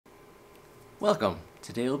Welcome!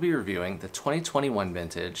 Today we'll be reviewing the 2021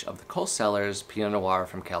 vintage of the Cellars Pinot Noir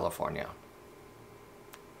from California.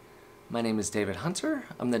 My name is David Hunter.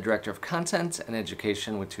 I'm the Director of Content and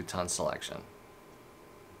Education with Two Ton Selection.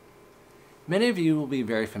 Many of you will be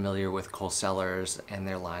very familiar with Cellars and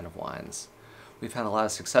their line of wines. We've had a lot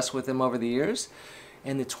of success with them over the years,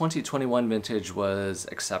 and the 2021 vintage was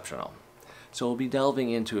exceptional. So we'll be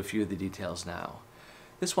delving into a few of the details now.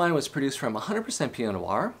 This wine was produced from 100% Pinot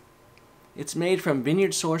Noir. It's made from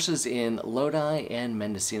vineyard sources in Lodi and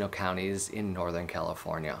Mendocino counties in Northern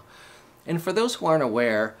California. And for those who aren't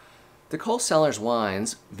aware, the Cellars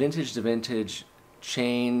wines, vintage to vintage,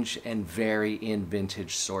 change and vary in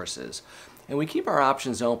vintage sources. And we keep our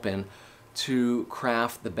options open to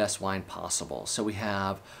craft the best wine possible. So we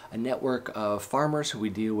have a network of farmers who we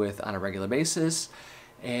deal with on a regular basis,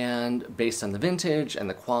 and based on the vintage and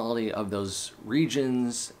the quality of those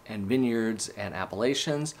regions and vineyards and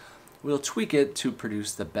appellations, we'll tweak it to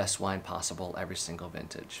produce the best wine possible every single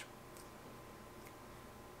vintage.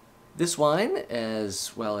 This wine,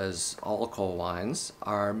 as well as all Cole wines,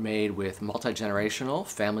 are made with multi-generational,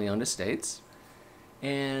 family-owned estates,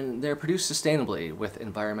 and they're produced sustainably with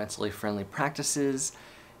environmentally friendly practices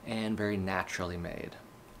and very naturally made.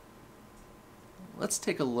 Let's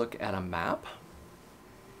take a look at a map.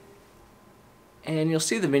 And you'll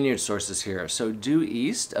see the vineyard sources here. So due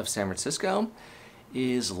east of San Francisco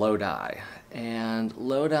is Lodi. And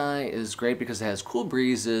Lodi is great because it has cool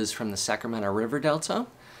breezes from the Sacramento River Delta.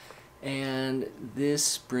 And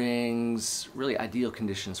this brings really ideal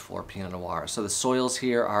conditions for Pinot Noir. So the soils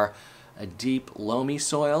here are a deep, loamy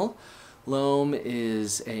soil. Loam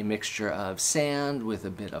is a mixture of sand with a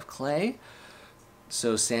bit of clay.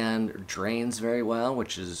 So sand drains very well,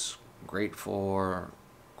 which is great for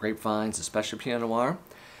grapevines, especially Pinot Noir.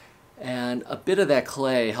 And a bit of that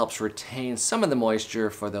clay helps retain some of the moisture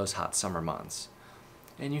for those hot summer months.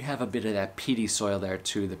 And you have a bit of that peaty soil there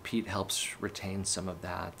too. The peat helps retain some of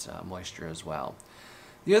that moisture as well.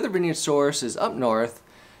 The other vineyard source is up north.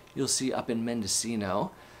 You'll see up in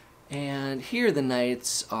Mendocino. And here the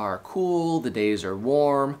nights are cool, the days are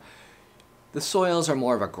warm. The soils are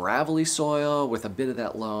more of a gravelly soil with a bit of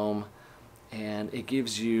that loam. And it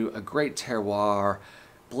gives you a great terroir.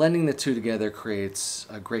 Blending the two together creates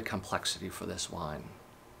a great complexity for this wine.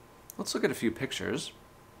 Let's look at a few pictures.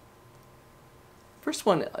 First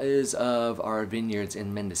one is of our vineyards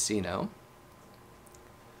in Mendocino.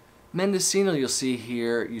 Mendocino, you'll see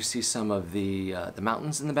here, you see some of the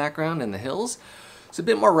mountains in the background and the hills. It's a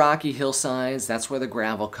bit more rocky hillsides. That's where the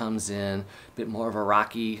gravel comes in. A bit more of a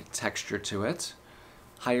rocky texture to it.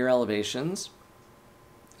 Higher elevations.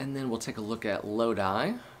 And then we'll take a look at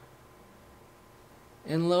Lodi.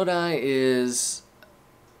 And Lodi is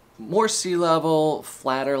more sea level,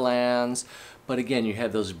 flatter lands, but again, you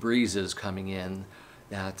have those breezes coming in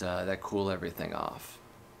that cool everything off.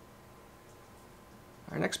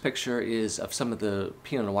 Our next picture is of some of the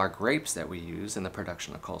Pinot Noir grapes that we use in the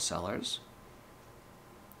production of Cellars.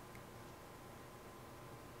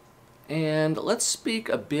 And let's speak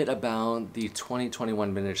a bit about the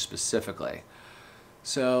 2021 vintage specifically.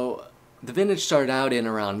 So the vintage started out in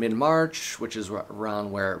around mid-March, which is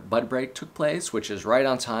around where bud break took place, which is right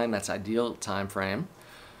on time. That's ideal time frame.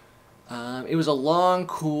 It was a long,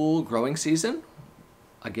 cool growing season.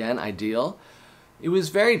 Again, ideal. It was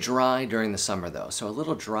very dry during the summer though, so a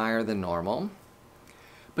little drier than normal.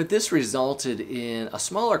 But this resulted in a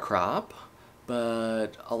smaller crop, but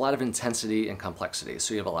a lot of intensity and complexity.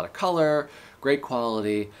 So you have a lot of color, great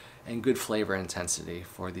quality, and good flavor intensity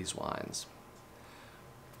for these wines.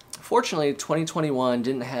 Fortunately, 2021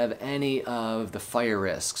 didn't have any of the fire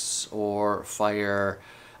risks or fire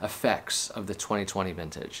effects of the 2020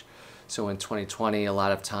 vintage. So in 2020, a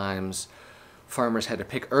lot of times farmers had to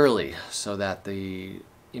pick early so that the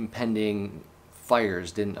impending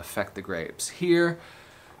fires didn't affect the grapes. Here,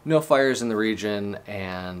 no fires in the region,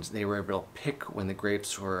 and they were able to pick when the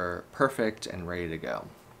grapes were perfect and ready to go.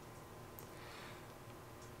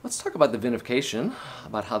 Let's talk about the vinification,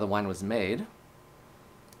 about how the wine was made.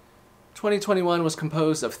 2021 was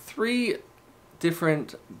composed of 3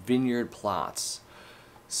 different vineyard plots.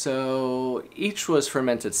 So each was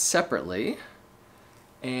fermented separately,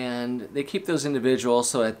 and they keep those individual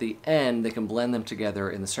so at the end they can blend them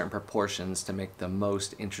together in certain proportions to make the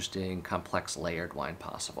most interesting, complex, layered wine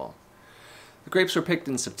possible. The grapes were picked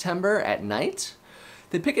in September at night.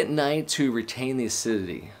 They pick at night to retain the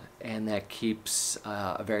acidity, and that keeps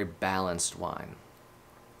a very balanced wine.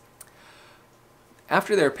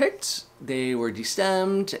 After they're picked, they were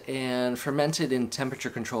destemmed and fermented in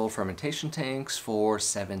temperature-controlled fermentation tanks for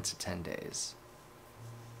 7 to 10 days.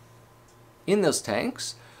 In those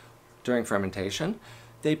tanks, during fermentation,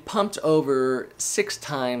 they pumped over 6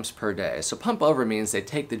 times per day. So pump over means they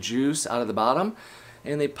take the juice out of the bottom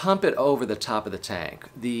and they pump it over the top of the tank.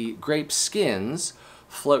 The grape skins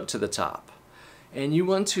float to the top. And you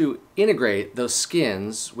want to integrate those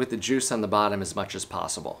skins with the juice on the bottom as much as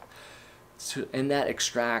possible. And that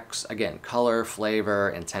extracts, again, color, flavor,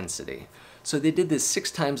 intensity. So they did this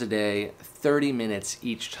 6 times a day, 30 minutes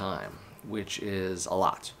each time, which is a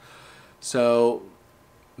lot. So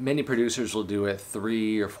many producers will do it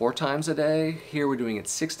 3 or 4 times a day. Here we're doing it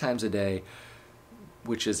 6 times a day,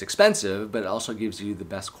 which is expensive, but it also gives you the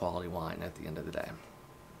best quality wine at the end of the day.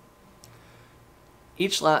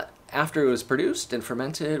 Each lot, after it was produced and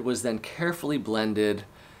fermented, was then carefully blended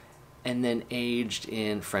and then aged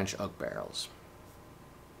in French oak barrels.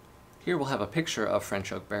 Here we'll have a picture of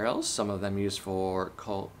French oak barrels, some of them used for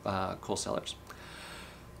coal cellars.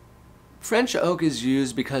 French oak is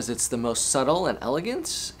used because it's the most subtle and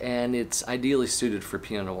elegant, and it's ideally suited for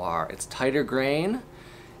Pinot Noir. It's tighter grain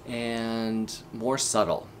and more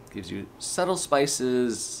subtle. Gives you subtle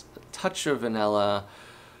spices, a touch of vanilla,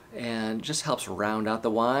 and just helps round out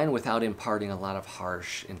the wine without imparting a lot of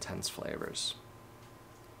harsh, intense flavors.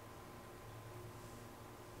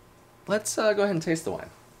 Let's go ahead and taste the wine.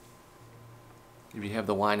 If you have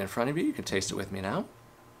the wine in front of you, you can taste it with me now.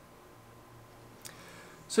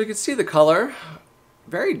 So you can see the color,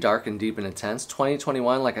 very dark and deep and intense.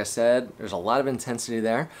 2021, like I said, there's a lot of intensity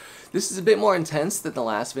there. This is a bit more intense than the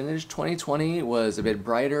last vintage. 2020 was a bit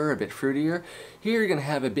brighter, a bit fruitier. Here you're gonna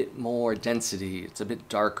have a bit more density. It's a bit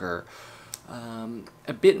darker,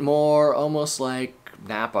 a bit more almost like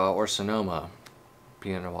Napa or Sonoma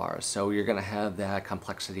Pinot Noir. So you're gonna have that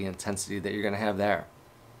complexity and intensity that you're gonna have there.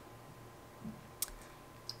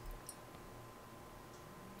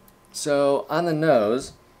 So on the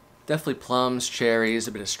nose, definitely plums, cherries,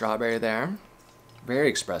 a bit of strawberry there. Very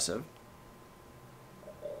expressive.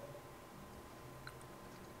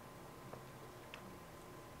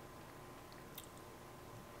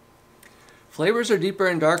 Flavors are deeper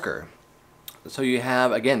and darker. So you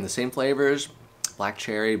have, again, the same flavors, black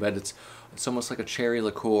cherry, but it's almost like a cherry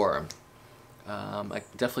liqueur.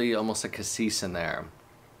 Definitely almost a cassis in there.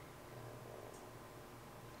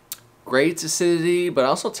 Great acidity, but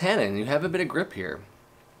also tannin. You have a bit of grip here.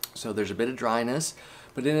 So there's a bit of dryness,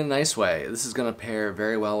 but in a nice way. This is going to pair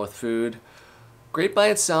very well with food. Great by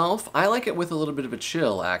itself. I like it with a little bit of a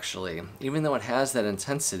chill, actually. Even though it has that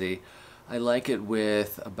intensity, I like it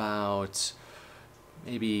with about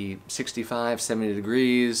maybe 65, 70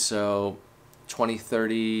 degrees, so 20,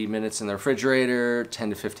 30 minutes in the refrigerator, 10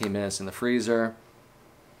 to 15 minutes in the freezer.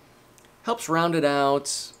 Helps round it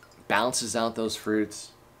out, balances out those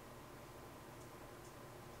fruits.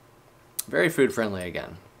 Very food friendly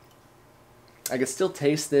again. I can still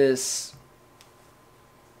taste this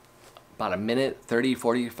about a minute, 30,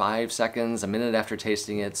 45 seconds, a minute after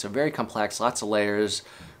tasting it. So very complex, lots of layers,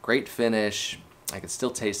 great finish. I can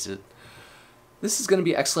still taste it. This is going to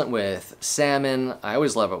be excellent with salmon. I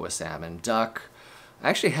always love it with salmon. Duck. I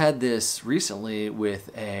actually had this recently with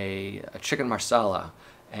a chicken marsala,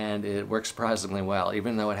 and it worked surprisingly well.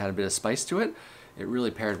 Even though it had a bit of spice to it, it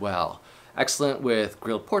really paired well. Excellent with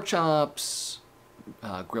grilled pork chops,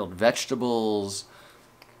 grilled vegetables,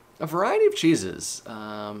 a variety of cheeses.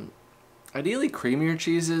 Ideally creamier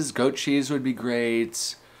cheeses. Goat cheese would be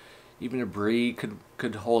great. Even a brie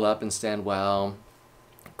could hold up and stand well.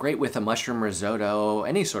 Great with a mushroom risotto.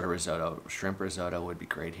 Any sort of risotto. Shrimp risotto would be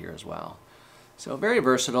great here as well. So very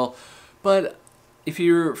versatile. But if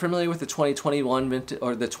you're familiar with the 2021 vintage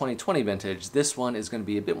or the 2020 vintage, this one is going to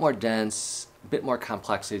be a bit more dense, a bit more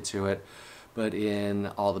complexity to it, but in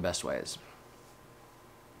all the best ways.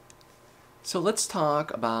 So let's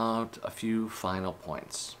talk about a few final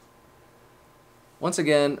points. Once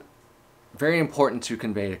again, very important to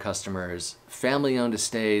convey to customers, family-owned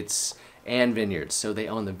estates and vineyards. So they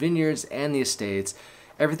own the vineyards and the estates.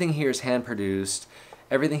 Everything here is hand-produced.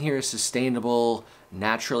 Everything here is sustainable,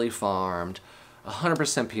 naturally farmed,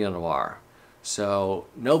 100% Pinot Noir. So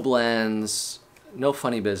no blends, no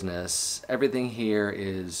funny business. Everything here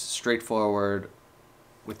is straightforward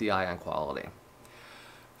with the eye on quality.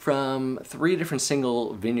 From 3 different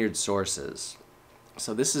single vineyard sources.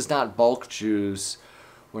 So this is not bulk juice.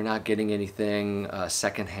 We're not getting anything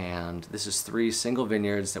secondhand. This is 3 single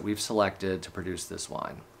vineyards that we've selected to produce this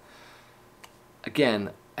wine.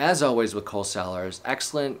 Again, as always with Cellars,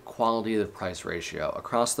 excellent quality to price ratio.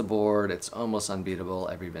 Across the board, it's almost unbeatable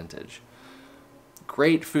every vintage.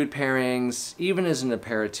 Great food pairings, even as an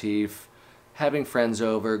aperitif, having friends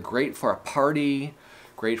over, great for a party,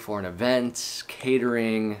 great for an event,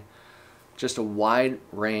 catering, just a wide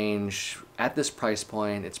range. At this price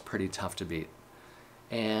point, it's pretty tough to beat.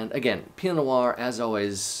 And again, Pinot Noir, as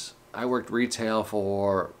always, I worked retail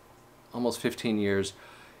for almost 15 years.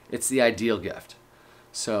 It's the ideal gift.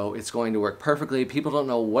 So it's going to work perfectly. People don't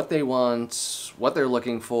know what they want, what they're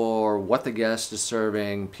looking for, what the guest is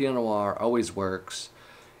serving. Pinot Noir always works.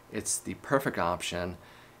 It's the perfect option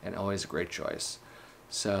and always a great choice.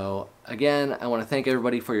 So again, I want to thank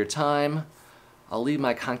everybody for your time. I'll leave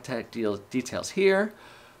my contact details here.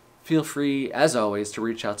 Feel free, as always, to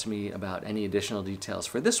reach out to me about any additional details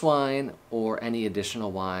for this wine or any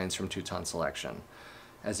additional wines from Two Ton Selection.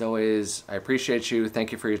 As always, I appreciate you.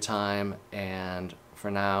 Thank you for your time. And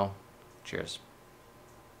for now, cheers.